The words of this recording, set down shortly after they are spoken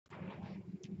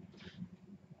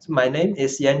My name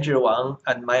is Yanzhi Wang,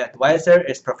 and my advisor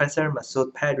is Professor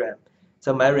Masood Pedram.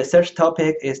 So my research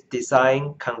topic is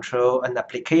design, control, and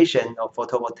application of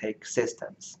photovoltaic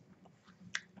systems.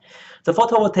 The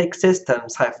photovoltaic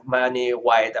systems have many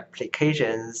wide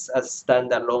applications as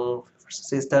standalone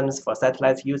systems for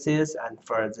satellite uses and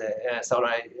for the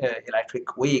solar electric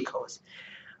vehicles.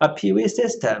 A PV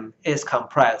system is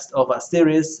comprised of a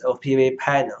series of PV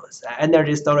panels, an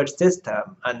energy storage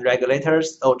system, and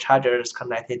regulators or chargers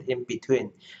connected in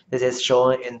between. This is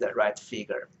shown in the right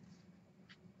figure.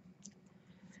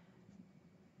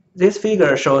 This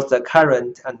figure shows the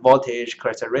current and voltage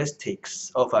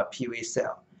characteristics of a PV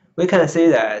cell. We can see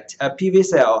that a PV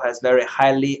cell has very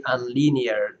highly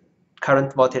nonlinear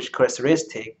current voltage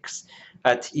characteristics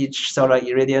at each solar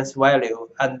irradiance value,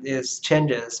 and this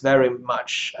changes very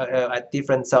much at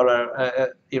different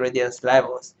solar irradiance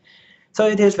levels. So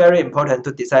it is very important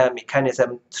to design a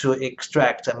mechanism to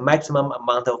extract the maximum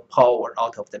amount of power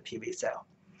out of the PV cell.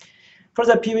 For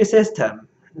the PV system,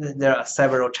 there are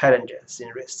several challenges in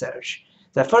research.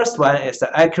 The first one is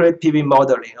the accurate PV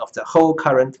modeling of the whole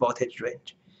current voltage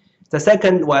range. The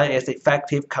second one is the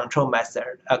effective control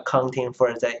method accounting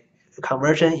for the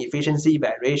conversion efficiency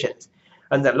variations.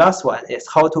 And the last one is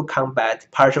how to combat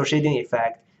partial shading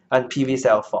effect and PV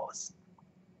cell faults.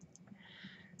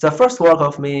 The first work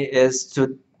of me is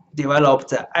to develop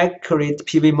the accurate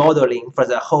PV modeling for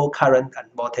the whole current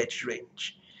and voltage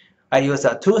range. I use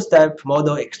a two-step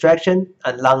model extraction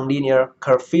and nonlinear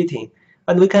curve fitting,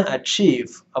 and we can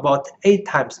achieve about 8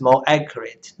 times more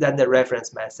accurate than the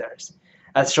reference methods.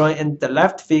 As shown in the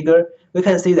left figure, we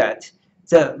can see that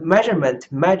the measurement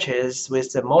matches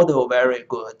with the model very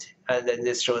good, and then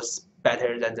this shows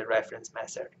better than the reference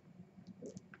method.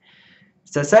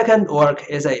 The second work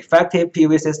is an effective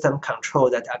PV system control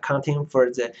that accounting for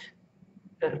the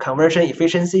conversion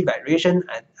efficiency variation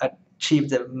and achieve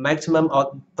the maximum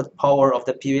output power of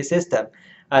the PV system,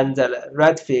 and the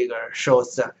right figure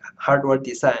shows the hardware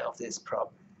design of this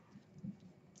problem.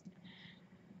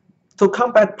 To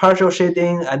combat partial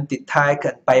shading and detect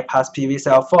and bypass PV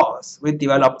cell faults, we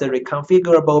developed the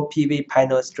reconfigurable PV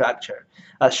panel structure,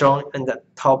 as shown in the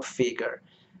top figure.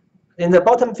 In the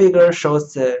bottom figure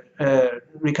shows the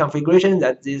reconfiguration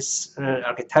that this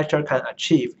architecture can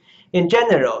achieve. In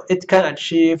general, it can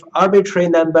achieve arbitrary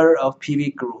number of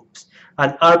PV groups,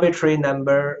 an arbitrary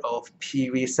number of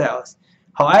PV cells.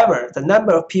 However, the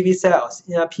number of PV cells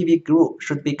in a PV group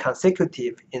should be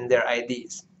consecutive in their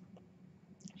IDs.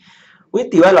 We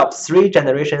developed 3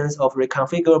 generations of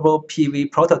reconfigurable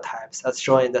PV prototypes as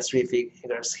shown in the 3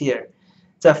 figures here.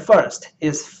 The first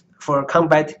is for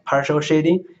combat partial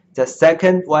shading, the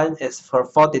second one is for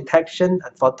fault detection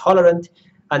and fault tolerant,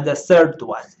 and the third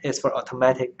one is for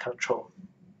automatic control.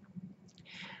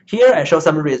 Here I show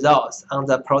some results on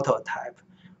the prototype.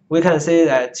 We can see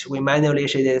that we manually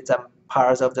shaded some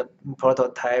parts of the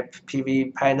prototype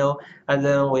PV panel, and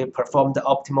then we performed the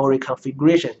optimal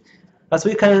reconfiguration. As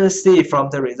we can see from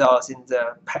the results in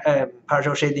the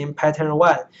partial shading pattern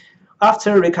 1,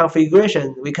 after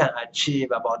reconfiguration, we can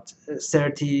achieve about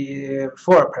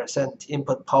 34%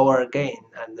 input power gain,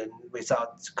 and then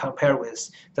without compare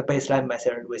with the baseline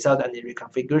method without any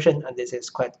reconfiguration, and this is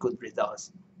quite good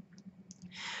results.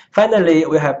 Finally,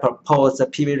 we have proposed the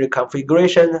PV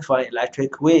reconfiguration for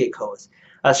electric vehicles.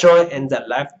 As shown in the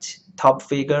left top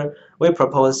figure, we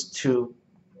propose to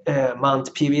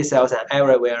mount PV cells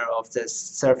everywhere of the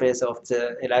surface of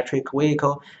the electric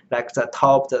vehicle, like the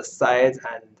top, the side,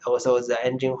 and also the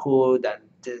engine hood and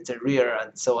the rear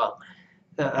and so on.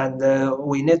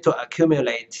 We need to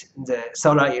accumulate the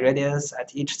solar irradiance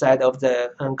at each side of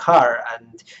the car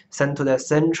and send to the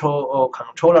central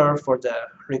controller for the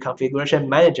reconfiguration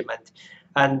management.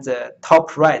 And the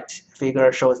top right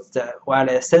figure shows the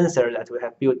wireless sensor that we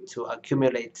have built to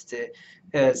accumulate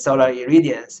the solar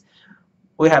irradiance.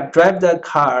 We have driven the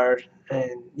car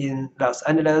in Los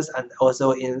Angeles and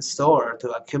also in Seoul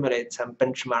to accumulate some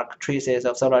benchmark traces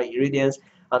of solar irradiance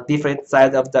on different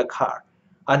sides of the car.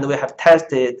 And we have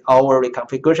tested our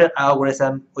reconfiguration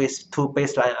algorithm with 2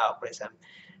 baseline algorithms.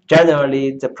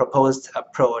 Generally, the proposed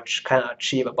approach can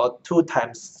achieve about 2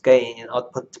 times gain in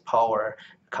output power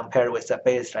compared with the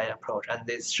baseline approach, and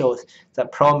this shows the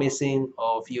promising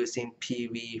of using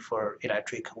PV for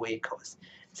electric vehicles.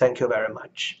 Thank you very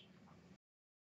much.